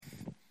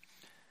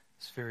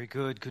It's very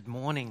good. Good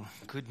morning.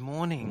 Good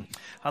morning.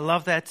 I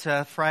love that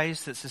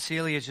phrase that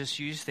Cecilia just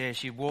used there.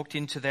 She walked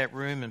into that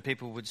room and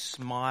people would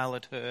smile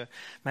at her,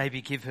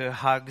 maybe give her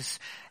hugs.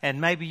 And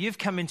maybe you've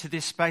come into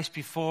this space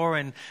before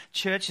and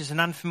church is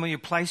an unfamiliar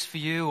place for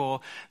you,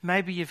 or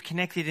maybe you've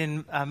connected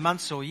in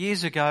months or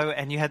years ago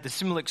and you had the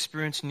similar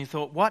experience and you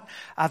thought, what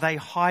are they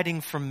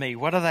hiding from me?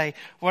 What are they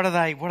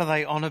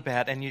on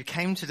about? And you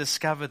came to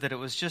discover that it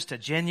was just a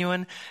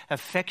genuine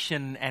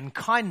affection and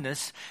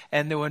kindness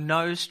and there were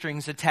no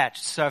strings attached.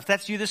 So if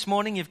that's you this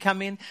morning, you've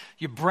come in,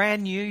 you're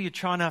brand new, you're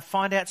trying to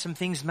find out some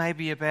things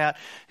maybe about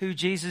who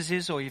Jesus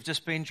is, or you've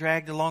just been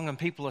dragged along and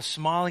people are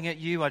smiling at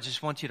you, I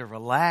just want you to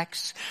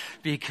relax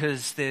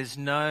because there's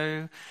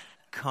no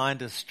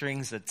kind of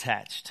strings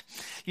attached.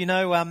 You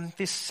know,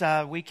 this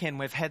weekend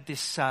we've had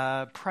this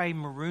Pray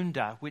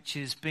Maroondah, which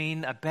has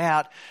been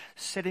about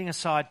setting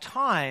aside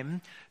time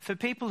for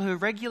people who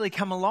regularly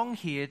come along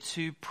here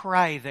to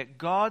pray that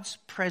God's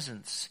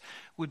presence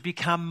would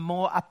become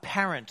more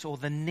apparent, or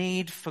the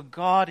need for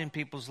God in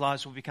people's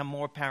lives will become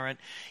more apparent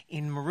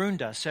in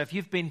Maroondah. So if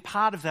you've been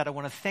part of that, I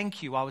want to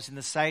thank you. I was in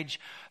the Sage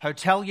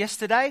Hotel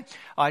yesterday.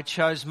 I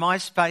chose my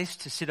space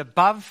to sit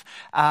above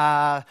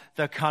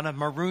the kind of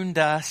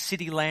Maroondah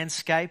city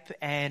landscape,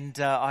 and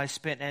I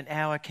spent an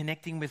hour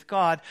connecting with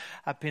God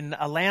up in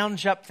a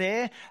lounge up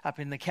there, up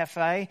in the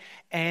cafe,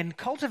 and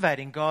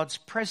cultivating God's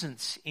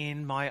presence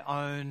in my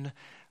own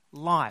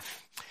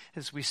life.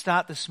 As we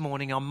start this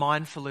morning, I'm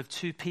mindful of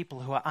two people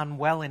who are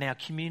unwell in our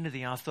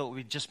community. I thought it would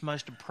be just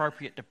most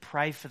appropriate to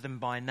pray for them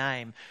by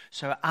name.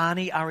 So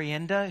Arnie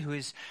Arienda, who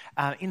is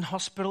in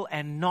hospital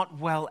and not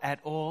well at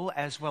all,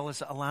 as well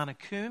as Alana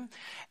Coombe.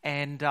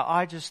 And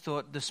I just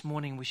thought this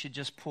morning we should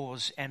just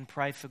pause and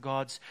pray for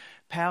God's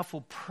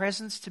powerful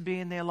presence to be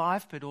in their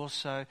life, but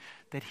also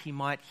that He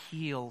might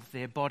heal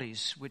their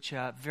bodies, which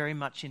are very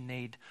much in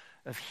need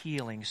of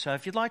healing. So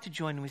if you'd like to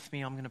join with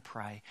me, I'm going to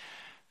pray.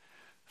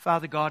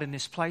 Father God, in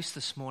this place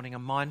this morning,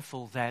 I'm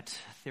mindful that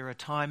there are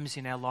times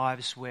in our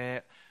lives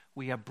where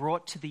we are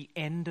brought to the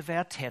end of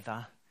our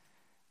tether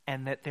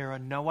and that there are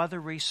no other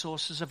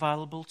resources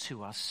available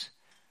to us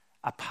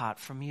apart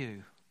from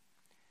you.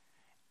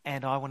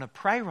 And I want to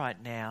pray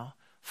right now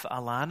for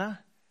Alana,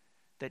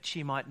 that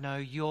she might know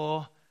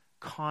your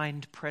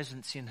kind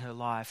presence in her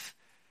life,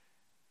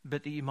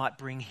 but that you might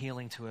bring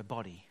healing to her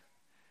body.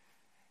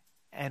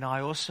 And I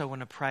also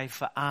want to pray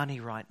for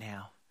Arnie right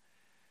now.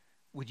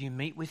 Would you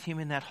meet with him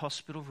in that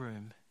hospital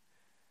room?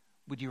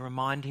 Would you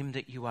remind him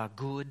that you are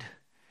good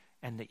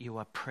and that you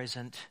are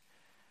present?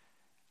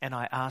 And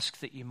we ask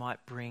that you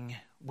might bring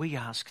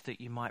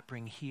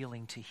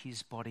healing to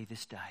his body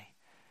this day.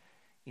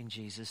 In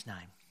Jesus'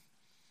 name.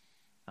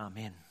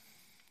 Amen.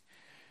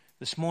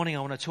 This morning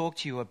I want to talk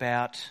to you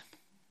about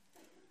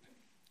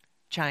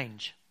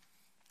change.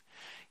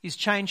 Is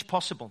change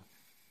possible?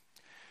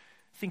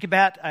 Think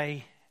about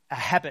a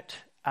habit,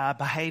 a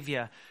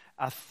behavior,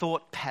 a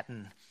thought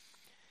pattern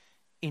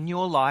in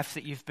your life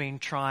that you've been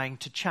trying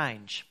to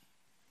change.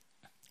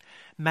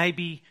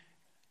 Maybe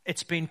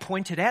it's been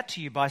pointed out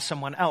to you by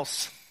someone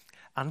else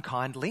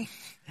unkindly.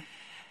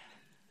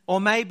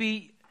 Or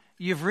maybe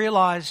you've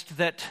realized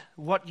that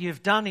what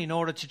you've done in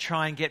order to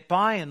try and get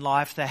by in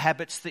life, the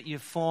habits that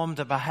you've formed,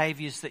 the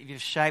behaviors that you've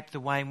shaped,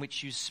 the way in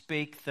which you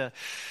speak,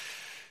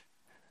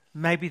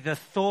 maybe the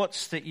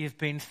thoughts that you've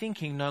been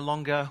thinking no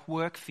longer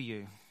work for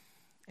you.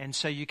 And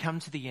so you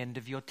come to the end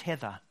of your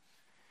tether.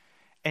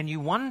 And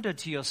you wonder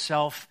to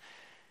yourself,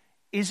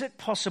 is it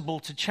possible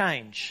to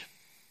change?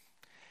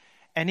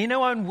 And in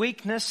our own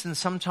weakness and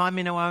sometime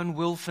in our own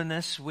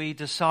willfulness, we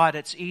decide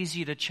it's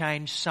easier to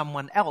change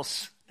someone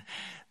else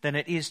than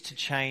it is to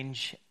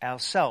change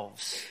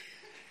ourselves.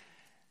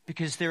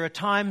 Because there are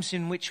times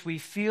in which we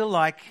feel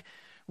like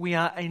we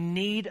are in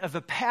need of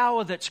a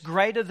power that's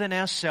greater than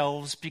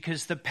ourselves,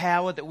 because the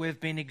power that we've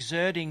been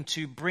exerting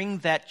to bring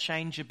that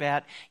change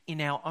about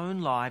in our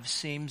own lives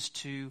seems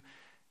too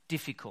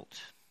difficult.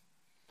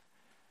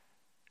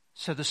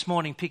 So this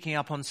morning, picking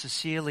up on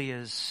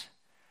Cecilia's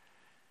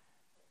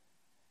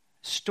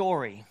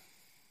story,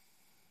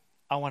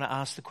 I want to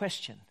ask the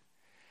question,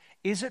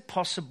 is it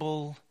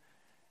possible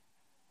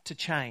to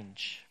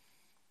change?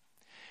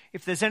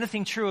 If there's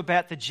anything true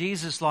about the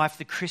Jesus life,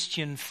 the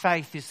Christian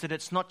faith, is that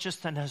it's not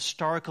just an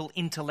historical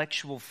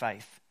intellectual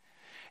faith.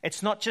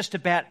 It's not just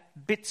about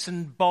bits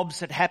and bobs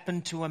that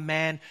happened to a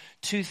man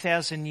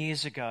 2,000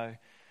 years ago.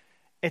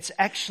 It's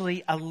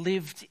actually a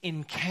lived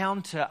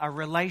encounter, a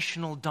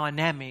relational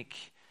dynamic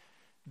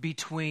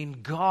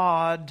between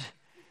God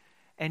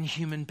and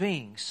human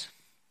beings.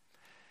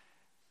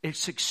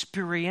 It's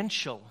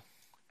experiential.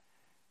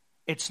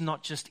 It's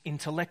not just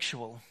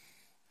intellectual.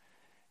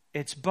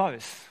 It's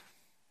both.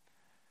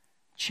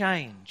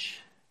 Change.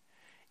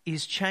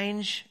 Is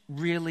change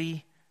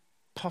really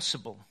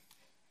possible?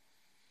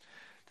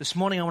 This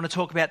morning I want to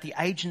talk about the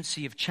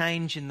agency of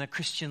change in the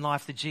Christian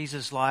life, the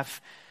Jesus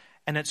life.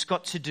 And it's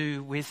got to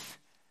do with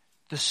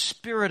the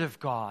Spirit of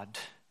God,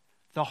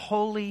 the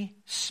Holy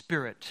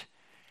Spirit,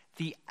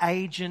 the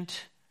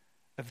agent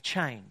of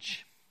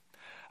change.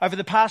 Over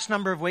the past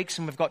number of weeks,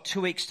 and we've got 2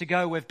 weeks to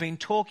go, we've been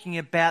talking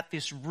about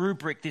this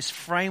rubric, this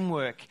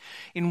framework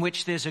in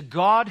which there's a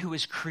God who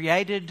has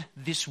created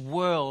this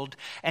world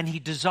and he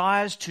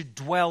desires to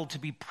dwell, to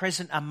be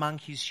present among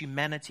his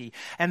humanity.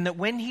 And that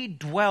when he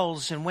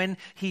dwells and when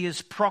he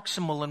is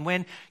proximal and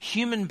when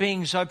human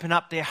beings open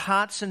up their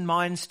hearts and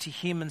minds to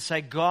him and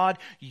say, God,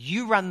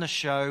 you run the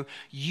show,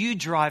 you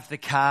drive the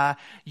car,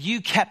 you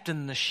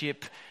captain the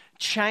ship,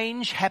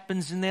 change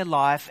happens in their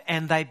life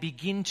and they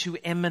begin to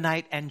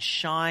emanate and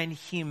shine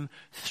him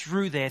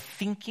through their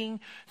thinking,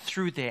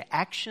 through their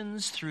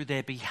actions, through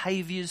their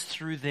behaviors,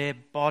 through their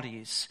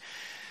bodies.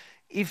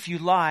 If you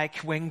like,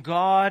 when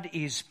God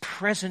is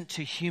present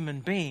to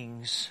human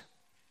beings,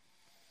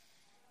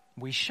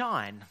 we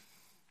shine,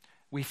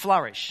 we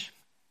flourish.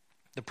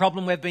 The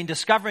problem we've been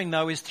discovering,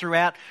 though, is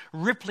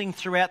rippling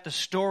throughout the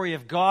story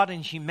of God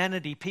and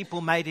humanity,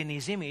 people made in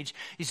his image,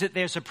 is that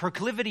there's a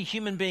proclivity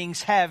human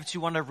beings have to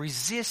want to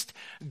resist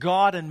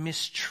God and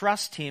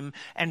mistrust him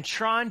and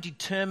try and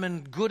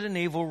determine good and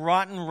evil,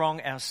 right and wrong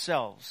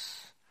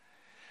ourselves.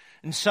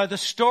 And so the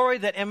story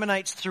that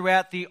emanates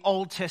throughout the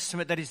Old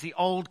Testament, that is the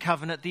Old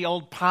Covenant, the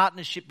Old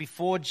Partnership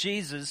before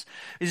Jesus,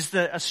 is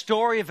a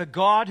story of a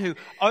God who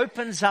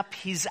opens up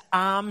his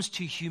arms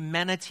to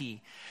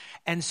humanity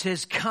and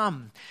says,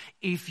 come,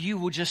 if you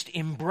will just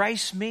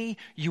embrace me,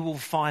 you will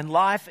find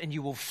life and you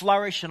will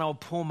flourish, and I'll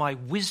pour my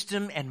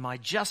wisdom and my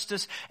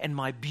justice and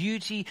my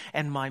beauty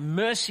and my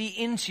mercy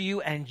into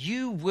you and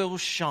you will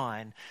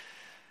shine.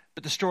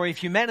 But the story of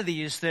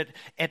humanity is that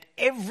at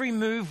every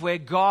move where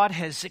God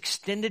has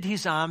extended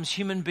his arms,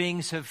 human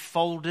beings have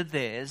folded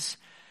theirs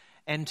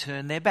and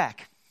turned their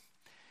back.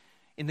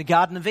 In the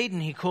Garden of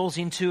Eden, he calls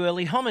in 2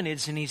 early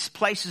hominids and he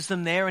places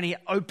them there and he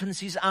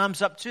opens his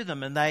arms up to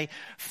them and they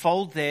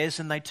fold theirs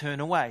and they turn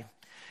away.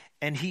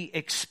 And he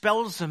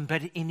expels them,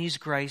 but in his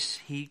grace,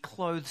 he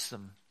clothes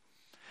them.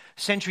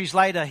 Centuries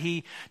later,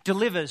 he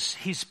delivers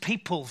his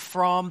people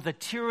from the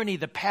tyranny,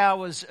 the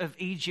powers of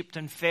Egypt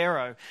and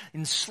Pharaoh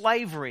in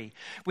slavery.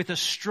 With a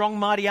strong,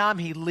 mighty arm,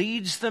 he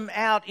leads them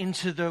out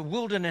into the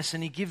wilderness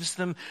and he gives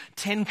them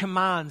 10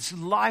 commands,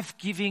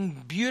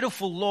 life-giving,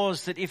 beautiful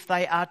laws that if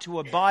they are to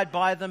abide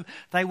by them,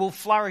 they will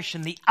flourish.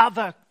 And the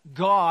other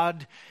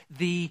God,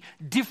 the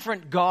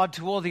different God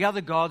to all the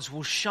other gods,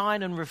 will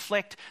shine and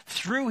reflect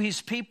through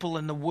his people,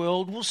 and the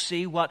world will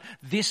see what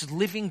this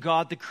living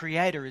God, the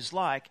Creator, is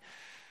like.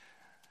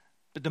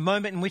 But the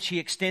moment in which he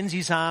extends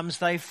his arms,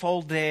 they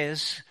fold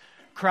theirs,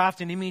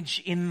 craft an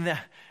image in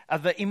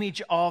the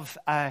image of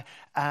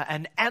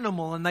an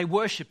animal, and they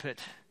worship it.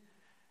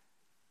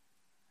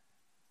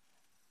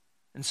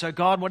 And so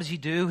God, what does he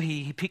do?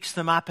 He picks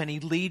them up and he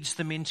leads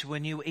them into a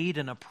new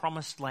Eden, a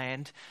promised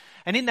land.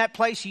 And in that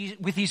place,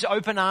 with his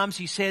open arms,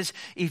 he says,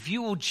 if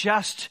you will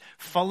just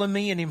follow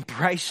me and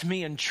embrace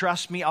me and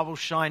trust me, I will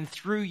shine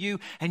through you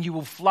and you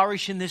will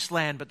flourish in this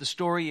land. But the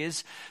story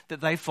is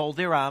that they fold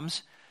their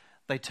arms,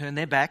 they turn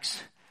their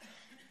backs,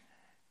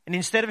 and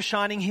instead of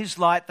shining his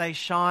light, they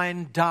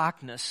shine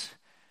darkness,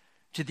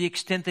 to the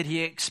extent that he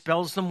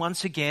expels them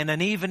once again.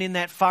 And even in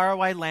that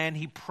faraway land,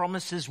 he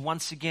promises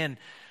once again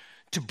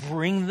to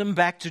bring them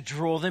back, to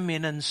draw them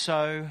in, and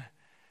so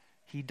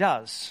he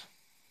does.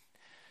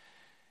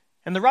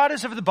 And the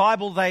writers of the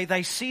Bible,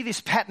 they see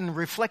this pattern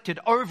reflected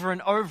over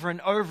and over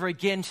and over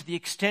again, to the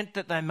extent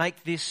that they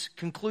make this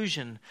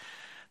conclusion.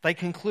 They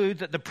conclude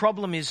that the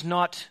problem is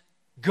not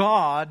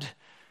God,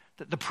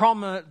 that the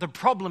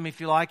problem,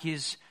 if you like,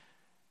 is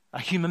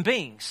human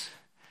beings.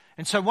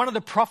 And so one of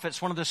the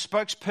prophets, one of the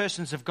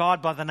spokespersons of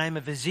God by the name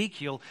of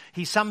Ezekiel,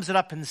 he sums it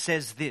up and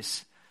says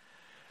this.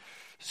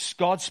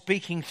 God,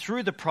 speaking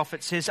through the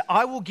prophet, says,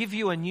 I will give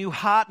you a new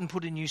heart and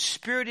put a new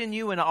spirit in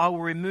you, and I will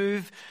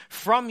remove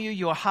from you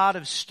your heart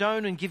of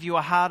stone and give you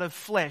a heart of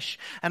flesh.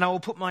 And I will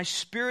put my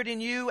spirit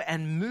in you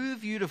and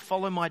move you to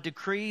follow my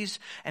decrees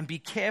and be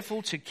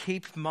careful to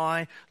keep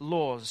my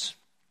laws.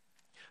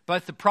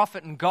 Both the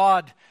prophet and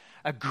God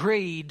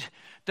agreed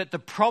that the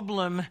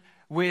problem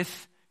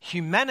with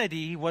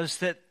humanity was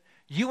that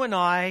you and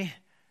I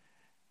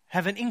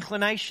have an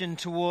inclination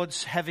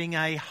towards having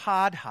a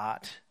hard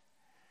heart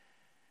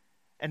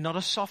and not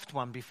a soft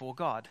one before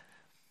God.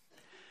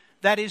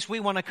 That is, we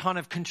want to kind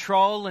of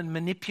control and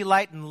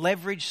manipulate and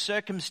leverage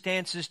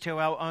circumstances to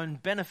our own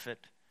benefit,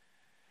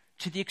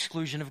 to the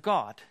exclusion of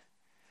God.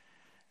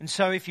 And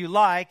so, if you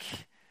like,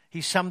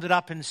 he summed it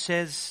up and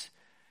says,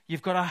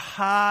 you've got a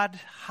hard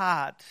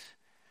heart,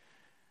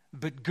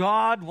 but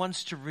God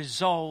wants to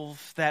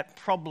resolve that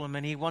problem,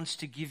 and he wants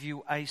to give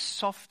you a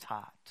soft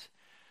heart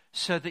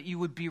so that you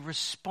would be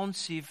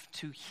responsive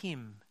to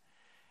him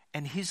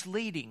and his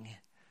leading,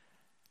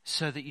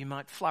 so that you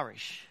might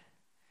flourish.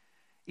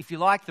 If you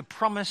like, the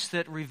promise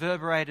that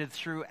reverberated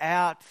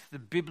throughout the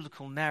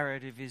biblical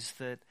narrative is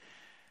that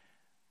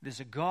there's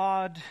a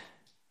God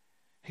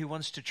who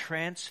wants to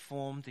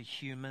transform the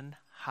human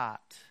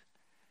heart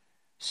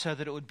so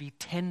that it would be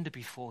tender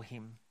before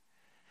him.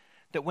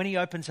 That when he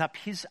opens up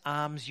his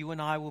arms, you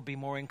and I will be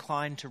more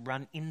inclined to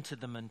run into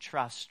them and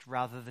trust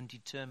rather than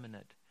determine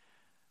it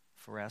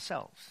for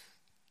ourselves.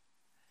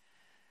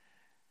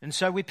 And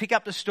so we pick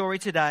up the story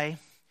today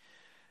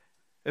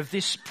of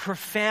this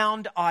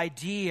profound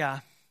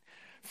idea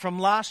from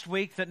last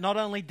week that not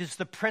only does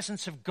the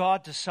presence of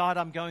God decide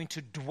I'm going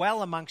to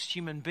dwell amongst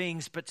human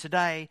beings, but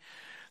today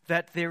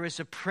that there is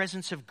a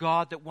presence of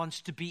God that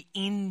wants to be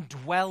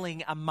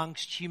indwelling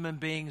amongst human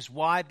beings.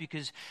 Why?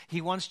 Because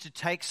he wants to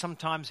take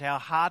sometimes our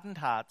hardened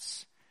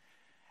hearts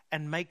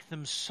and make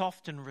them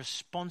soft and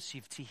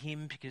responsive to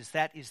him, because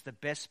that is the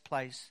best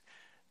place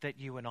that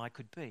you and I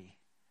could be.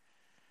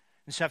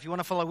 And so if you want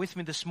to follow with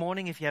me this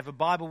morning, if you have a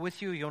Bible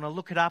with you, you want to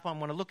look it up, I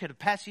want to look at a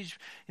passage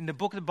in the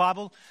book of the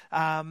Bible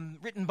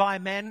written by a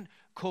man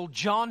called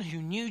John,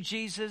 who knew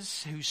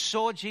Jesus, who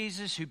saw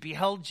Jesus, who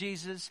beheld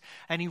Jesus,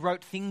 and he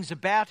wrote things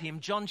about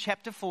him. John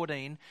chapter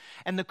 14.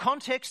 And the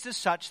context is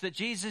such that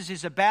Jesus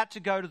is about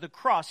to go to the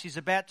cross. He's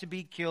about to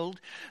be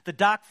killed. The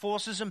dark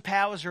forces and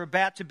powers are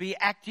about to be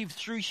active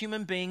through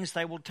human beings.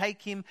 They will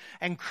take him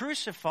and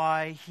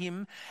crucify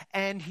him.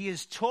 And he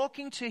is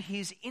talking to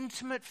his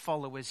intimate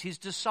followers, his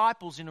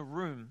disciples, in a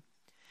room.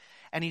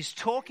 And he's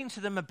talking to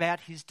them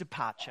about his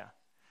departure.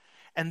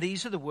 And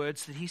these are the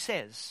words that he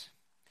says.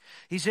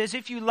 He says,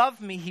 "If you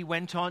love me," he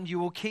went on, "you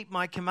will keep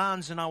my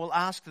commands, and I will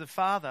ask the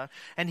Father,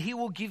 and he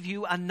will give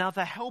you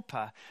another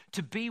helper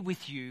to be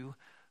with you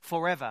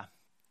forever."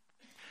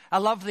 I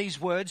love these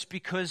words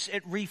because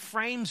it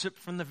reframes it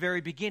from the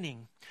very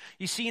beginning.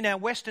 You see, in our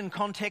Western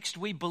context,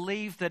 we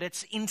believe that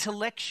it's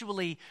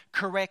intellectually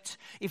correct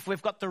if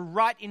we've got the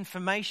right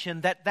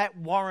information that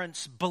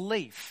warrants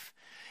belief.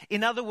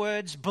 In other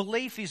words,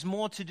 belief is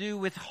more to do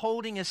with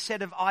holding a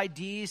set of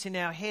ideas in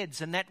our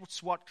heads, and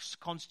that's what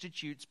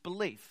constitutes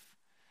belief.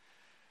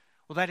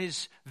 Well, that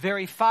is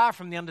very far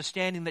from the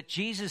understanding that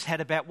Jesus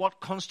had about what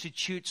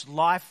constitutes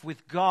life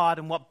with God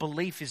and what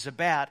belief is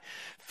about.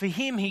 For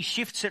him, he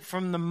shifts it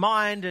from the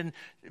mind and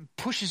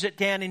pushes it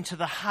down into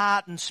the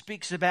heart and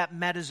speaks about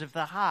matters of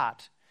the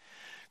heart.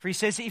 For he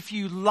says, "If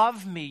you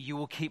love me, you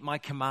will keep my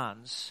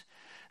commands."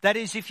 That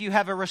is, if you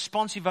have a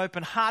responsive,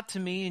 open heart to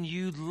me and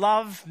you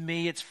love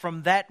me, it's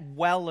from that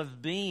well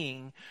of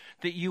being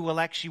that you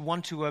will actually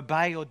want to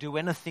obey or do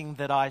anything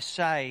that I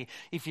say.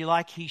 If you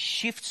like, he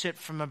shifts it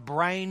from a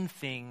brain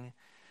thing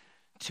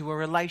to a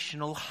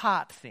relational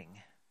heart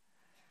thing.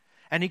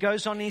 And he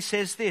goes on and he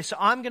says this,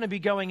 "I'm going to be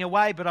going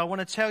away, but I want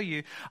to tell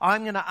you,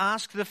 I'm going to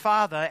ask the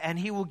Father and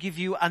he will give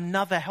you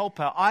another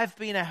helper. I've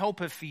been a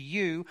helper for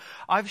you.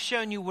 I've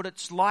shown you what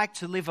it's like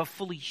to live a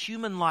fully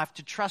human life,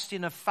 to trust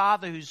in a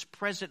Father who's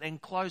present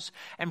and close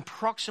and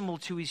proximal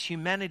to his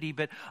humanity.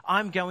 But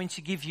I'm going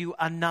to give you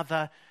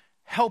another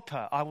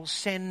helper. I will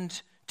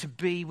send to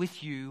be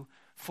with you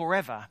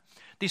forever."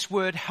 This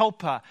word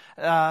helper,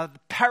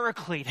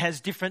 paraclete,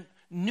 has different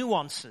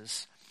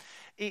nuances.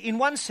 In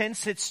one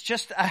sense, it's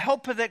just a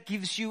helper that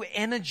gives you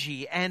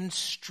energy and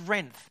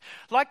strength,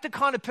 like the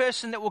kind of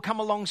person that will come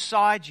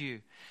alongside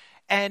you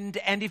and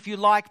if you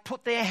like,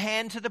 put their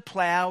hand to the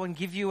plow and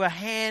give you a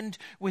hand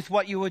with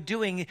what you are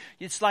doing.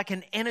 It's like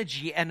an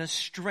energy and a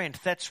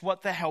strength. That's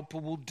what the helper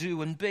will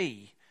do and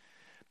be.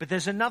 But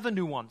there's another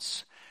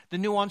nuance, the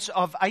nuance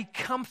of a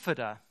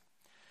comforter,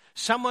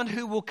 someone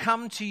who will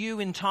come to you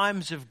in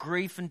times of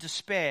grief and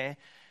despair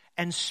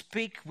and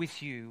speak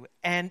with you,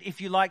 and if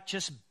you like,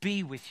 just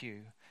be with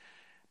you.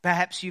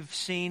 Perhaps you've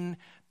seen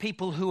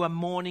people who are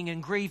mourning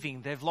and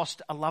grieving. They've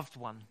lost a loved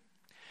one.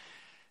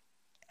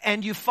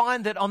 And you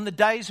find that on the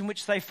days in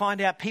which they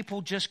find out,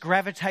 people just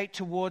gravitate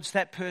towards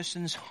that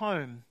person's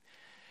home.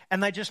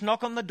 And they just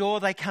knock on the door,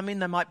 they come in,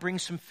 they might bring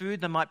some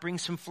food, they might bring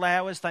some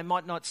flowers, they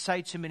might not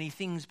say too many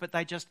things, but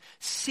they just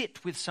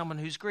sit with someone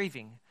who's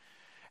grieving.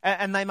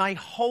 And they may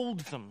hold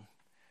them.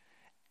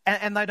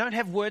 And they don't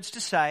have words to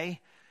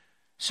say,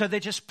 so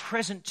they're just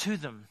present to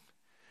them.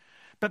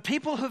 But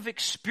people who've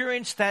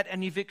experienced that,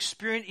 and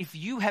if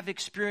you have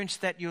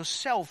experienced that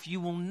yourself, you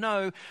will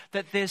know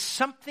that there's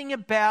something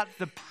about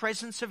the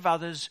presence of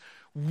others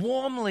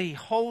warmly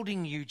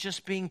holding you,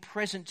 just being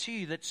present to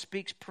you, that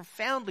speaks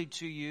profoundly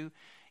to you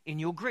in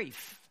your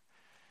grief.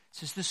 It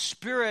says the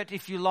Spirit,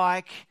 if you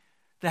like,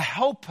 the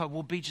helper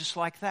will be just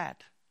like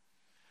that.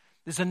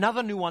 There's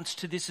another nuance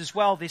to this as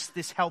well,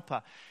 this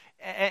helper.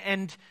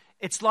 And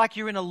it's like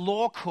you're in a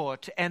law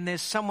court and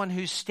there's someone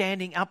who's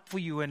standing up for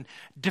you and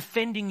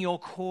defending your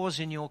cause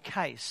in your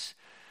case.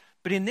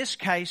 But in this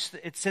case,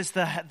 it says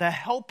the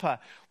helper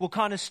will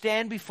kind of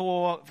stand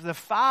before the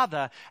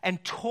Father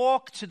and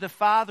talk to the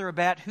Father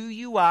about who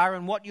you are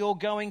and what you're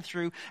going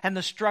through and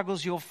the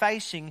struggles you're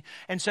facing.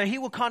 And so he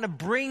will kind of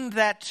bring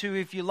that to,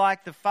 if you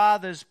like, the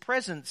Father's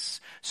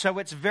presence. So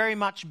it's very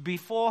much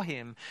before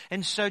him.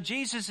 And so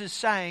Jesus is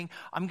saying,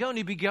 I'm going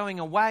to be going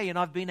away and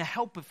I've been a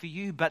helper for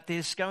you, but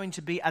there's going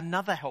to be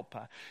another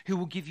helper who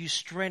will give you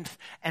strength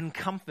and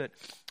comfort,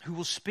 who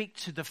will speak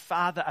to the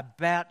Father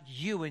about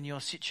you and your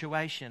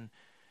situation.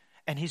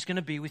 And he's going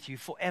to be with you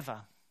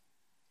forever.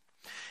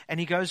 And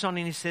he goes on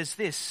and he says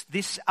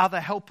this other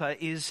helper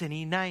is, and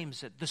he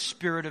names it, the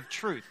Spirit of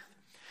truth.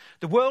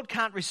 The world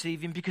can't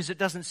receive him because it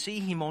doesn't see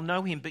him or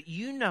know him, but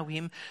you know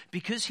him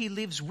because he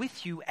lives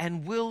with you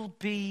and will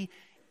be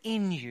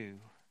in you.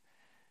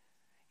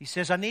 He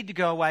says, I need to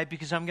go away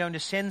because I'm going to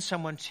send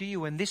someone to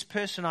you. And this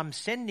person I'm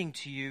sending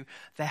to you,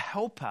 the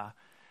helper,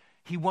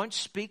 he won't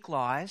speak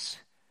lies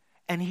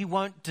and he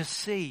won't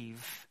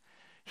deceive.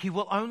 He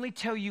will only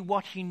tell you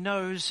what he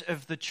knows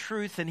of the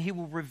truth, and he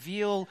will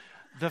reveal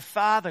the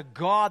Father,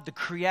 God, the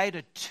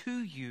Creator, to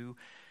you.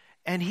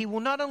 And he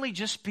will not only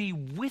just be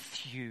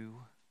with you,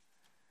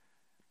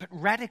 but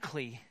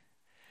radically,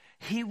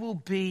 he will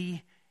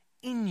be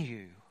in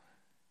you.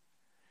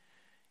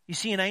 You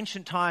see, in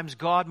ancient times,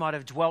 God might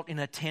have dwelt in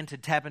a tent, a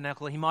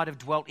tabernacle. He might have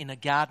dwelt in a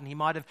garden. He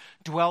might have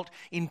dwelt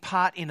in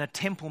part in a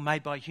temple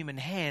made by human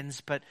hands.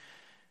 But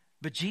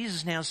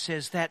Jesus now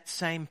says that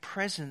same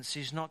presence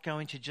is not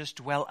going to just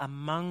dwell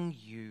among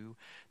you.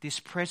 This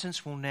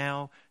presence will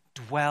now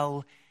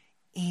dwell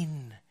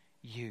in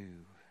you.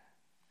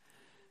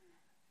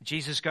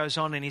 Jesus goes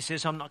on and he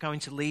says, I'm not going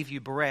to leave you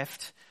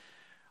bereft.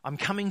 I'm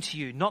coming to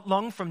you. Not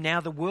long from now,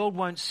 the world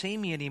won't see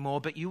me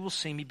anymore, but you will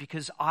see me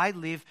because I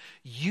live.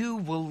 You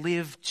will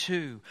live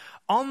too.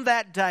 On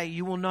that day,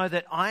 you will know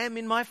that I am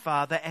in my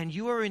Father and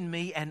you are in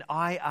me and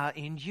I are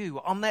in you.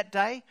 On that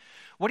day,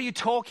 what are you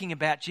talking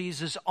about,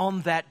 Jesus,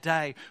 on that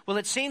day? Well,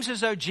 it seems as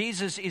though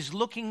Jesus is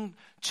looking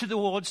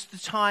towards the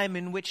time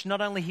in which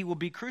not only he will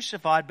be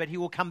crucified, but he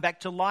will come back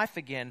to life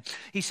again.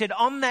 He said,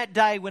 on that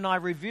day when I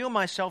reveal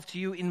myself to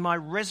you in my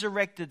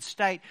resurrected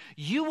state,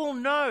 you will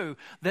know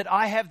that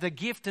I have the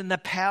gift and the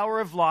power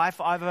of life.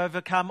 I've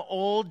overcome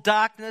all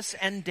darkness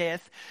and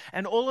death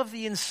and all of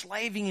the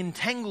enslaving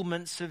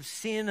entanglements of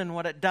sin and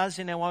what it does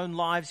in our own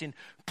lives in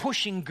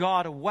pushing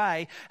God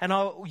away. And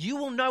you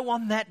will know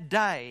on that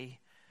day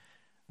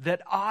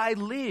that I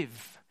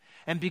live.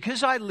 And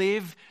because I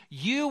live,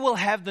 you will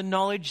have the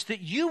knowledge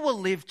that you will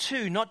live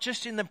too, not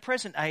just in the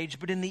present age,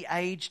 but in the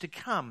age to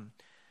come.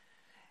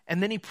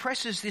 And then he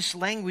presses this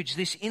language,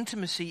 this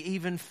intimacy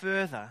even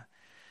further.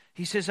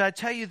 He says, I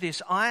tell you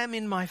this, I am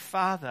in my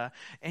Father,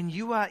 and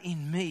you are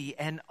in me,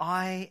 and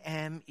I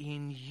am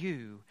in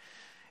you.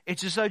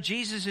 It's as though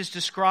Jesus is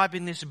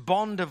describing this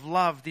bond of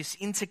love, this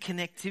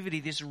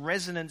interconnectivity, this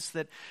resonance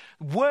that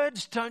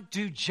words don't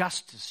do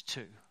justice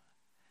to.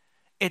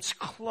 It's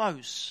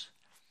close,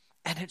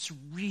 and it's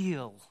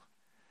real,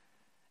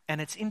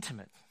 and it's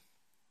intimate.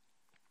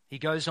 He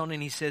goes on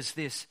and he says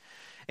this,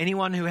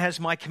 anyone who has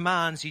my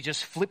commands, he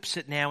just flips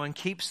it now and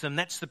keeps them.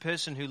 That's the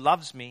person who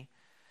loves me.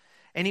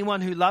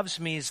 Anyone who loves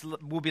me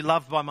will be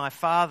loved by my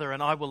Father,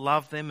 and I will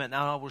love them, and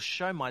I will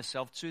show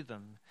myself to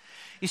them.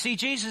 You see,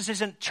 Jesus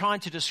isn't trying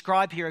to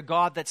describe here a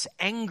God that's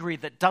angry,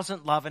 that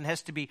doesn't love, and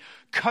has to be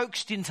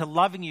coaxed into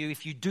loving you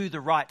if you do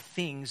the right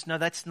things. No,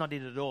 that's not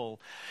it at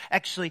all.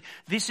 Actually,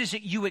 this is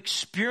you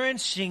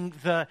experiencing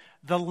the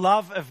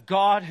love of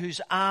God whose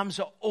arms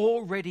are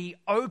already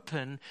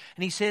open.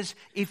 And he says,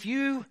 if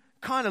you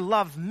kind of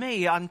love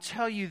me, I'll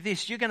tell you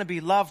this, you're going to be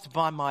loved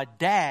by my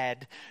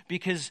dad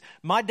because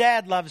my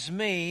dad loves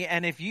me,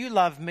 and if you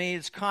love me,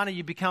 it's kind of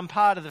you become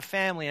part of the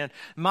family, and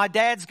my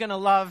dad's going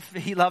to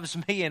he loves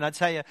me, and I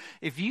tell you,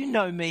 if you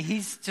know me,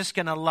 he's just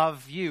going to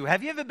love you.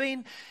 Have you ever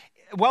been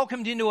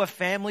welcomed into a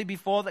family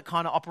before that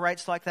kind of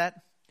operates like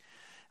that?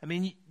 I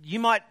mean, you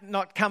might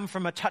not come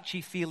from a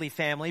touchy-feely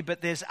family,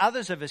 but there's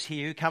others of us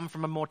here who come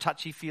from a more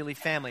touchy-feely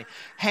family.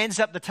 Hands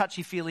up the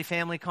touchy-feely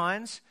family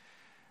kinds.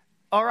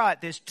 All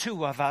right, there's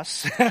two of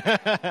us,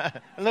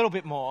 a little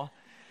bit more.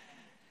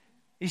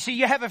 You see,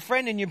 you have a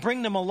friend and you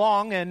bring them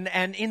along,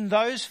 and in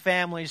those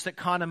families that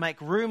kind of make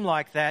room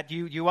like that,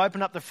 you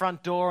open up the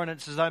front door and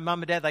it's as though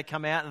mum and dad, they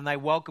come out and they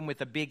welcome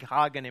with a big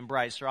hug and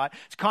embrace, right?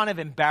 It's kind of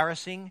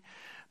embarrassing,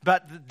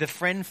 but the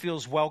friend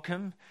feels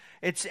welcome.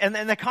 And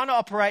they kind of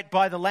operate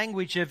by the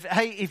language of,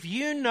 hey, if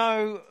you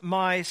know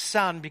my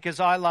son because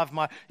I love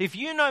if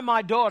you know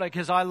my daughter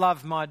because I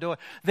love my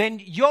daughter,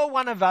 then you're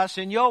one of us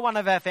and you're one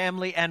of our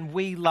family and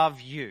we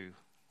love you.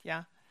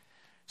 Yeah?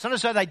 It's not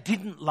as though they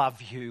didn't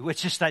love you,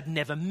 it's just they'd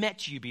never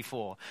met you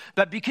before.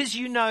 But because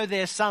you know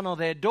their son or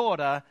their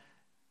daughter,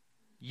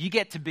 you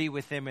get to be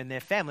with them and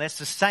their family. That's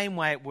the same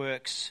way it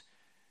works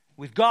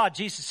with God.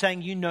 Jesus is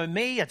saying, you know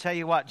me, I tell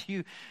you what,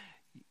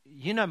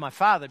 you know my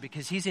Father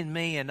because he's in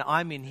me and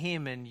I'm in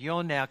him, and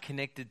you're now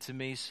connected to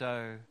me,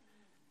 so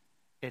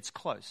it's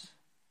close.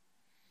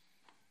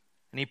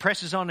 And he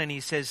presses on and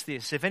he says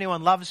this, if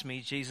anyone loves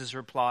me, Jesus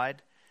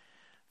replied,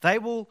 they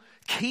will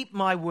keep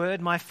my word,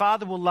 my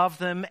Father will love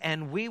them,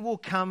 and we will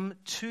come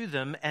to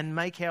them and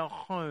make our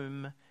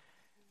home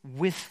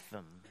with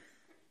them.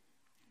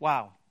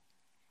 Wow.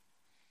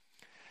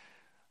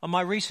 On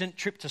my recent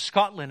trip to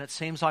Scotland, it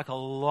seems like a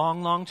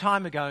long, long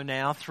time ago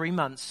now, 3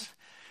 months,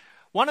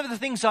 one of the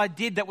things I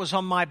did that was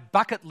on my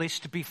bucket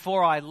list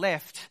before I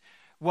left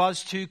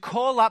was to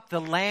call up the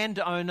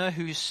landowner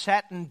who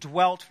sat and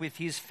dwelt with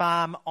his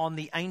farm on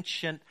the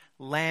ancient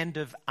land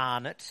of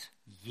Arnott,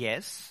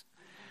 yes,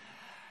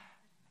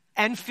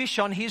 and fish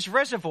on his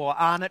reservoir,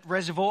 Arnott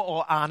Reservoir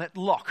or Arnott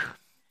Loch.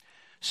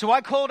 So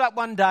I called up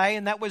one day,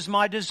 and that was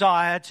my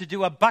desire to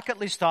do a bucket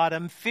list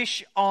item,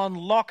 fish on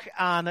Loch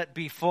Arnott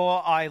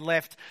before I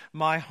left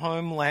my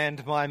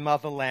homeland, my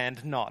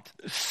motherland not.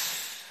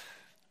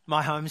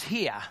 My home's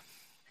here.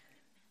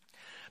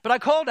 But I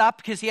called up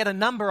because he had a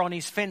number on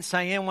his fence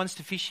saying, anyone wants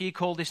to fish here,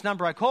 call this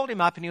number. I called him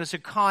up and he was a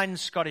kind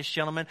Scottish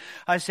gentleman.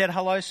 I said,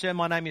 hello, sir,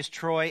 my name is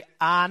Troy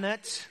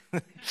Arnott.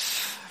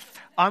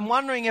 I'm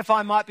wondering if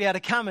I might be able to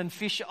come and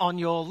fish on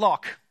your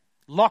loch.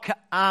 Loch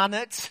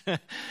Arnott.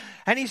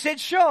 And he said,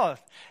 sure.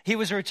 He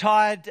was a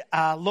retired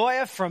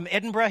lawyer from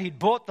Edinburgh. He'd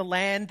bought the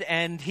land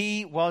and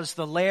he was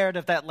the laird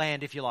of that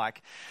land, if you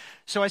like.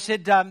 So I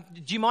said, do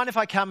you mind if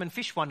I come and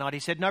fish one night? He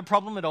said, no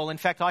problem at all. In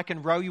fact, I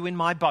can row you in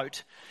my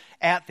boat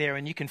out there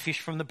and you can fish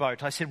from the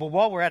boat. I said, well,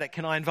 while we're at it,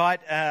 can I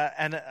invite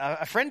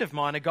a friend of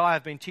mine, a guy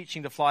I've been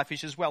teaching to fly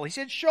fish as well? He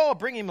said, sure,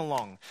 bring him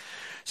along.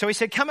 So he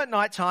said, come at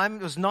night time.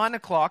 It was 9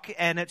 o'clock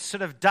and it's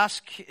sort of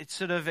dusk.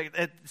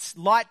 It's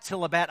light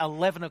till about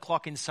 11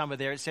 o'clock in summer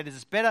there. It said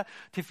it's better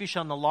to fish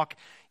on the loch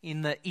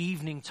in the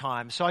evening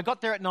time. So I got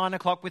there at 9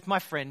 o'clock with my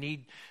friend.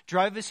 He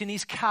drove us in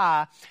his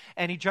car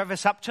and he drove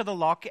us up to the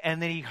loch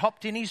and then he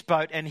hopped in his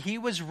boat and he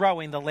was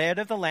rowing, the laird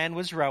of the land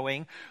was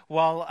rowing,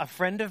 while a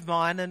friend of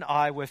mine and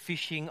I were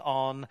fishing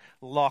on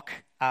Loch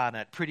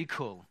Arnott. Pretty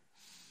cool.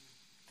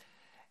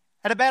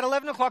 At about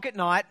 11 o'clock at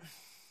night,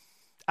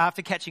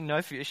 after catching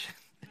no fish,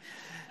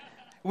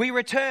 we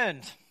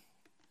returned.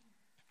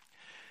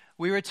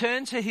 We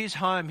returned to his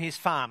home, his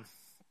farm.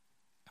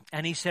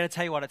 And he said, I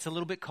tell you what, it's a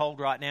little bit cold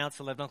right now. It's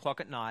 11 o'clock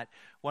at night.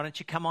 Why don't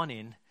you come on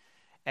in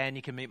and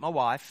you can meet my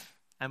wife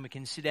and we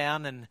can sit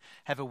down and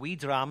have a wee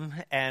drum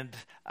and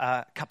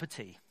a cup of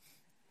tea.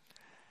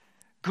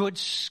 Good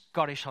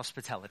Scottish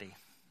hospitality.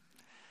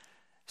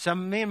 So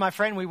me and my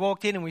friend, we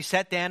walked in and we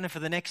sat down and for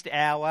the next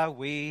hour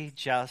we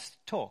just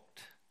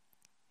talked.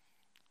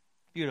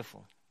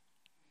 Beautiful.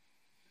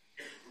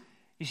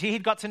 You see,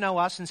 he'd got to know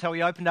us and so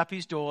he opened up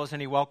his doors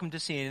and he welcomed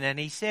us in and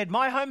he said,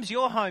 my home's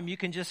your home, you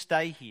can just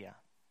stay here.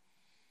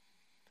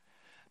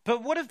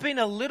 But would have been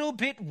a little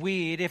bit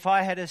weird if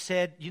I had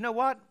said, you know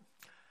what?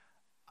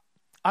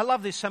 I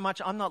love this so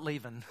much, I'm not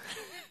leaving.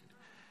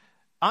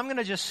 I'm going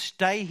to just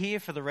stay here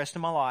for the rest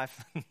of my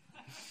life.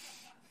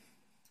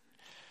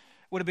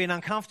 Would have been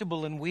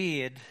uncomfortable and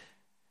weird,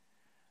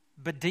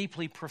 but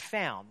deeply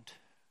profound.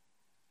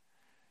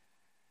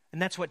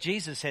 And that's what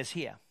Jesus says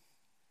here.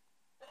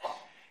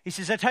 He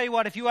says, I tell you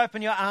what, if you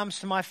open your arms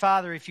to my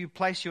Father, if you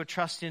place your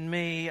trust in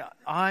me,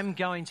 I'm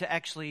going to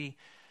actually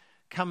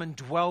come and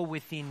dwell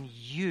within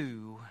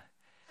you.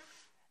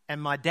 And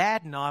my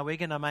dad and I, we're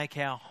going to make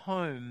our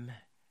home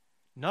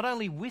not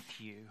only with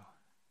you,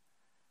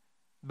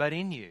 but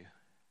in you.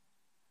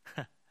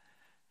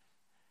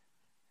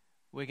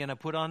 We're going to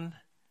put on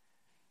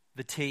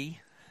the tea.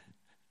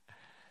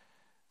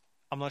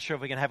 I'm not sure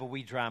if we're going to have a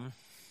wee drum.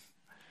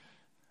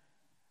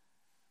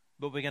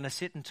 But we're going to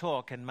sit and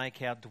talk and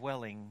make our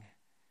dwelling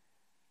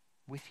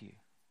with you.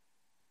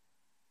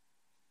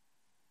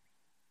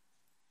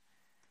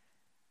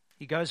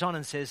 He goes on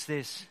and says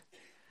this,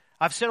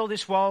 I've said all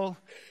this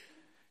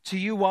to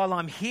you while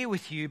I'm here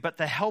with you, but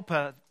the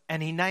Helper,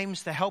 and he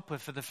names the Helper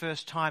for the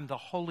first time, the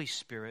Holy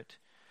Spirit,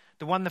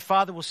 the one the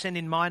Father will send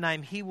in my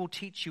name, he will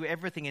teach you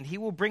everything, and he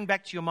will bring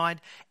back to your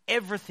mind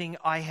everything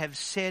I have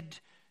said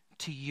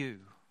to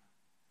you.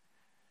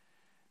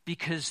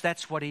 Because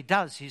that's what he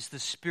does. He's the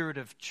Spirit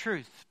of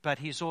truth, but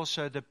he's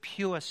also the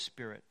pure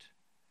Spirit.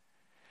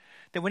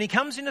 That when he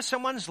comes into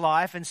someone's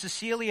life, and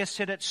Cecilia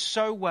said it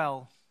so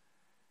well,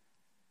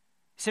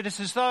 he said it's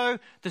as though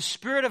the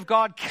Spirit of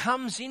God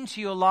comes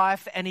into your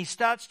life and he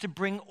starts to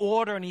bring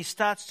order and he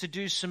starts to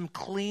do some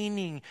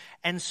cleaning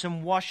and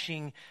some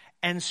washing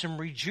and some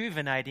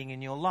rejuvenating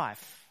in your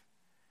life.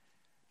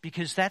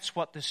 Because that's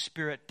what the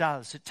Spirit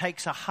does. It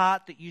takes a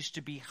heart that used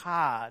to be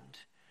hard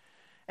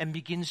and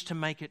begins to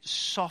make it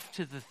soft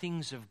to the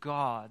things of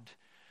God.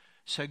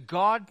 So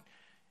God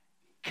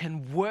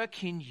can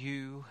work in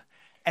you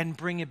and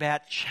bring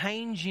about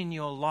change in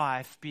your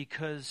life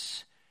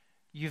because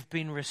you've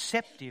been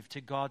receptive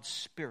to God's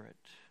Spirit.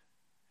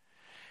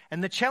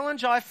 And the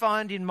challenge I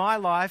find in my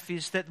life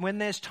is that when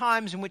there's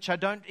times in which I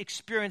don't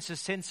experience a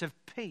sense of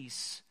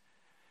peace,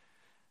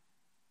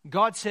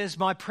 God says,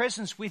 my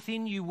presence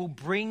within you will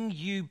bring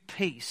you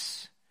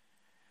peace.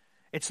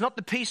 It's not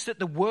the peace that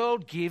the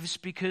world gives,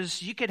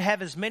 because you could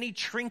have as many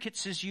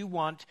trinkets as you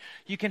want.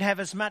 You can have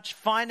as much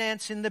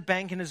finance in the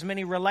bank and as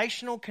many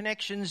relational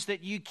connections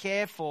that you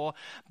care for.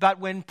 But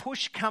when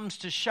push comes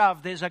to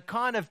shove, there's a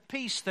kind of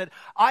peace that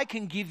I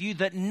can give you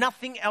that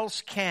nothing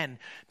else can.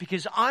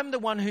 Because I'm the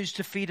one who's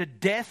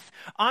defeated death.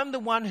 I'm the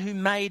one who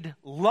made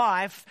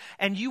life.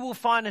 And you will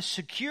find a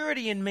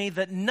security in me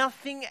that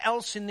nothing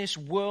else in this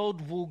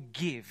world will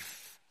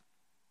give.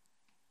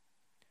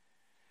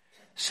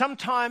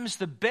 Sometimes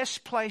the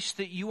best place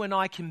that you and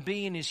I can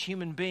be in as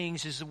human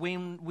beings is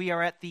when we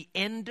are at the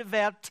end of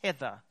our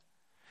tether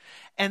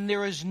and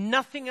there is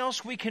nothing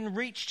else we can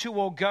reach to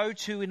or go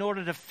to in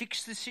order to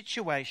fix the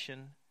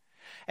situation,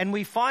 and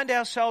we find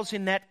ourselves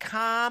in that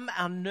calm,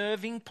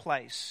 unnerving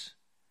place,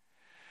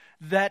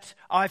 that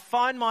I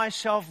find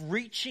myself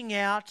reaching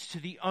out to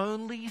the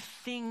only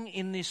thing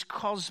in this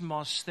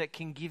cosmos that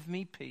can give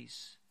me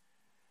peace.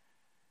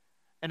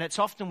 And it's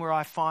often where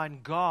I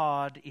find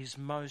God is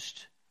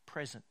most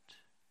present.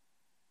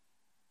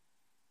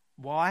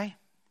 Why?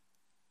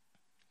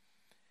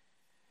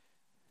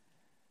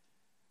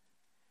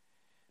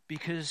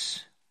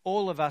 Because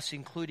all of us,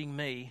 including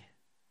me,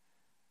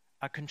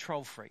 are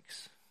control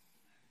freaks.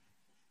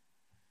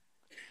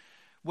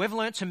 We've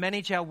learnt to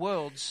manage our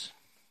worlds,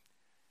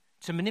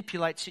 to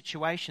manipulate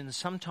situations,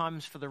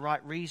 sometimes for the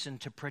right reason,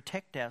 to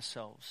protect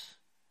ourselves.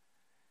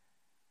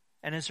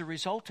 And as a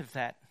result of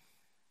that,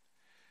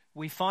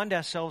 we find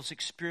ourselves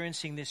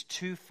experiencing this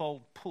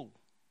twofold pull: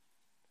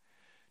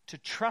 to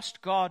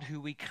trust God who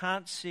we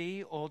can't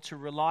see, or to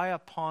rely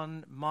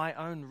upon my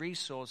own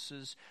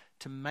resources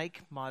to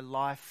make my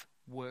life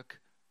work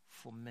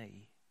for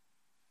me.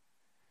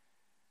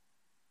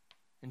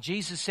 And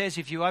Jesus says,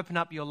 if you open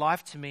up your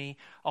life to me,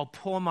 I'll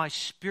pour my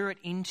Spirit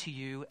into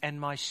you, and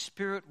my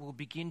Spirit will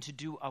begin to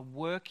do a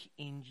work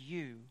in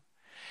you.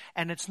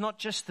 And it's not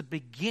just the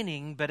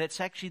beginning, but it's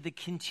actually the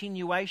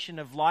continuation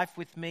of life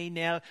with me.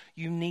 Now,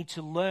 you need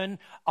to learn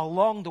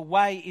along the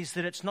way is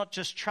that it's not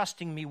just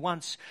trusting me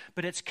once,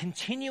 but it's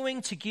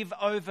continuing to give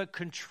over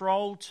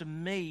control to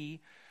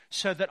me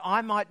so that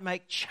I might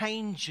make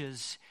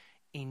changes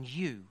in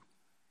you.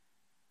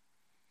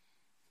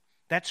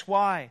 That's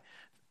why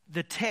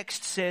the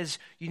text says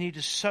you need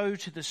to sow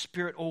to the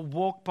Spirit, or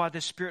walk by the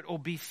Spirit, or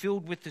be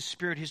filled with the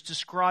Spirit. He's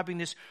describing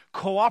this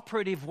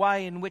cooperative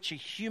way in which a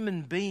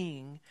human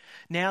being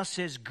now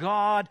says,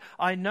 God,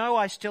 I know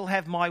I still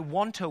have my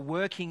wanter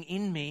working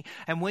in me,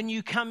 and when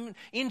you come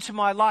into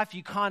my life,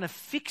 you kind of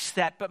fix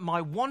that, but my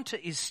wanter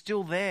is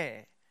still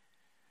there.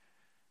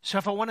 So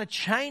if I want to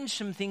change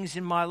some things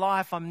in my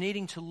life, I'm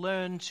needing to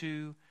learn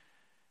to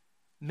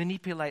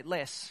manipulate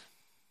less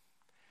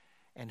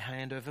and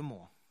hand over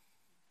more.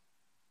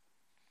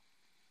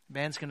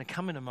 Man's going to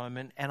come in a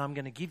moment, and I'm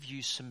going to give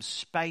you some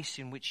space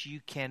in which you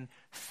can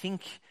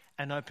think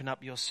and open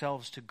up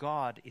yourselves to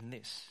God in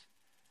this.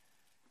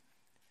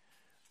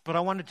 But I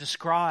want to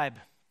describe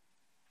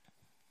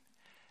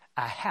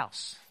a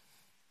house.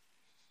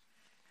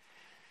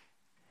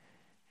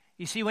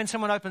 You see, when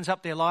someone opens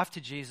up their life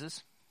to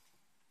Jesus,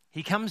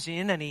 he comes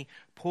in and he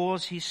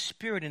pours his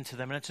Spirit into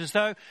them. And it's as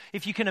though,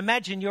 if you can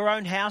imagine your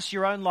own house,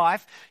 your own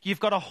life, you've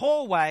got a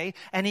hallway,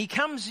 and he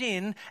comes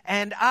in,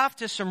 and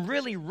after some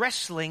really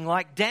wrestling,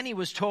 like Danny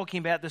was talking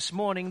about this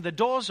morning, the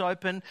doors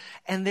open,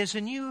 and there's a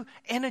new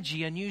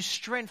energy, a new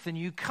strength, a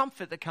new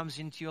comfort that comes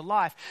into your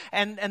life.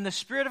 And the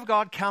Spirit of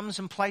God comes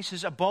and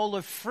places a bowl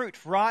of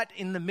fruit right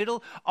in the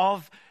middle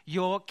of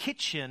your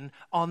kitchen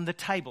on the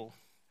table.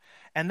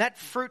 And that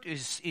fruit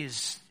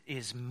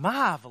is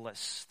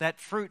marvelous.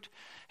 That fruit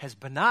has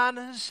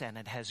bananas, and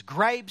it has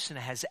grapes, and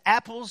it has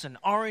apples and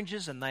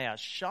oranges, and they are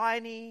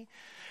shiny.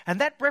 And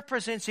that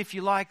represents, if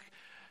you like,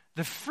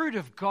 the fruit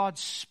of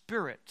God's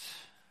Spirit.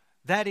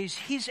 That is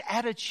his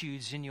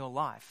attitudes in your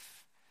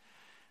life.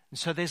 And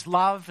so there's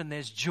love, and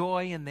there's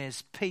joy, and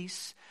there's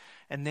peace,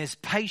 and there's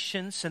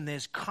patience, and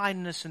there's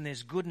kindness, and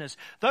there's goodness.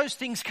 Those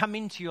things come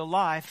into your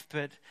life,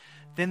 but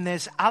then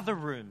there's other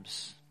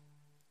rooms.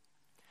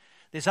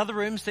 There's other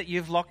rooms that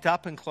you've locked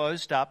up and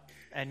closed up,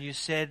 and you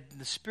said,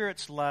 the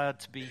Spirit's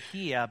allowed to be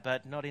here,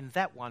 but not in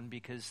that one,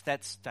 because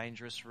that's a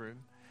dangerous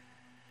room.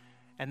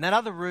 And that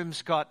other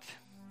room's got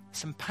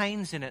some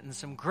pains in it and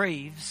some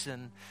grieves,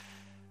 and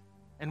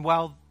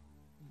while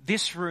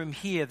this room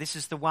here, this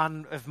is the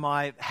one of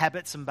my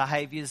habits and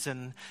behaviors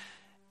and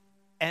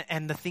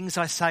the things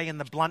I say, and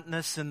the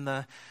bluntness,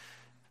 and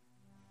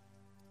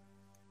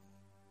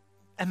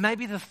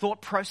maybe the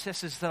thought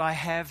processes that I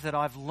have that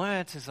I've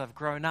learnt as I've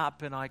grown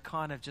up, and I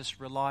kind of just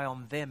rely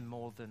on them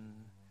more than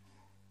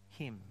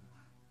him.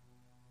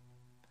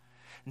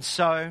 And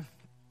so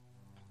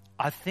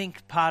I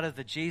think part of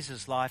the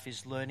Jesus life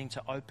is learning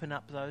to open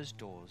up those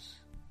doors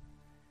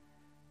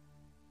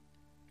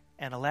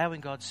and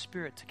allowing God's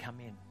Spirit to come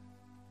in.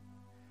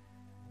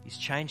 Is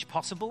change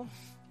possible?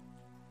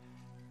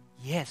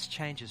 Yes,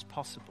 change is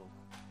possible.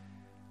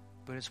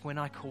 But it's when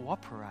I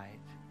cooperate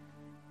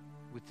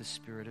with the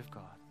Spirit of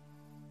God.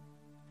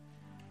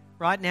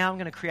 Right now I'm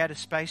going to create a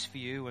space for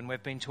you, and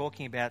we've been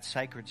talking about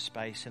sacred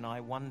space, and I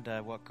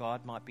wonder what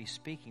God might be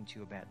speaking to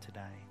you about today.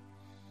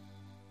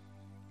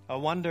 I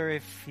wonder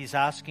if he's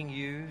asking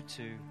you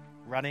to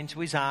run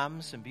into his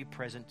arms and be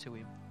present to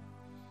him.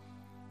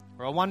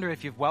 Or I wonder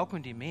if you've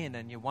welcomed him in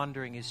and you're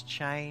wondering, is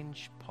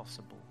change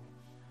possible?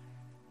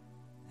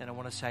 And I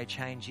want to say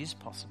change is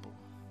possible.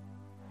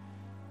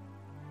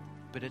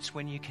 But it's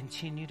when you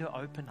continue to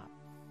open up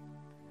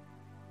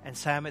and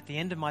say, I'm at the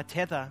end of my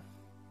tether.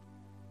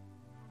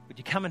 Would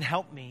you come and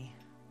help me?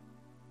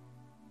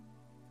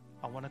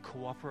 I want to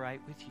cooperate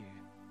with you.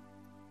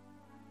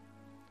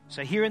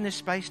 So here in this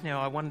space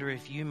now, I wonder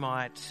if you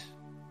might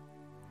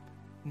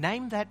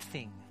name that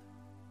thing.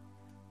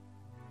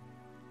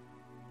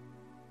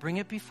 Bring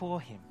it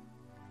before him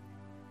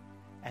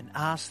and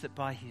ask that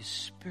by his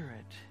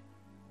Spirit,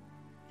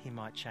 he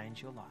might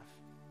change your life.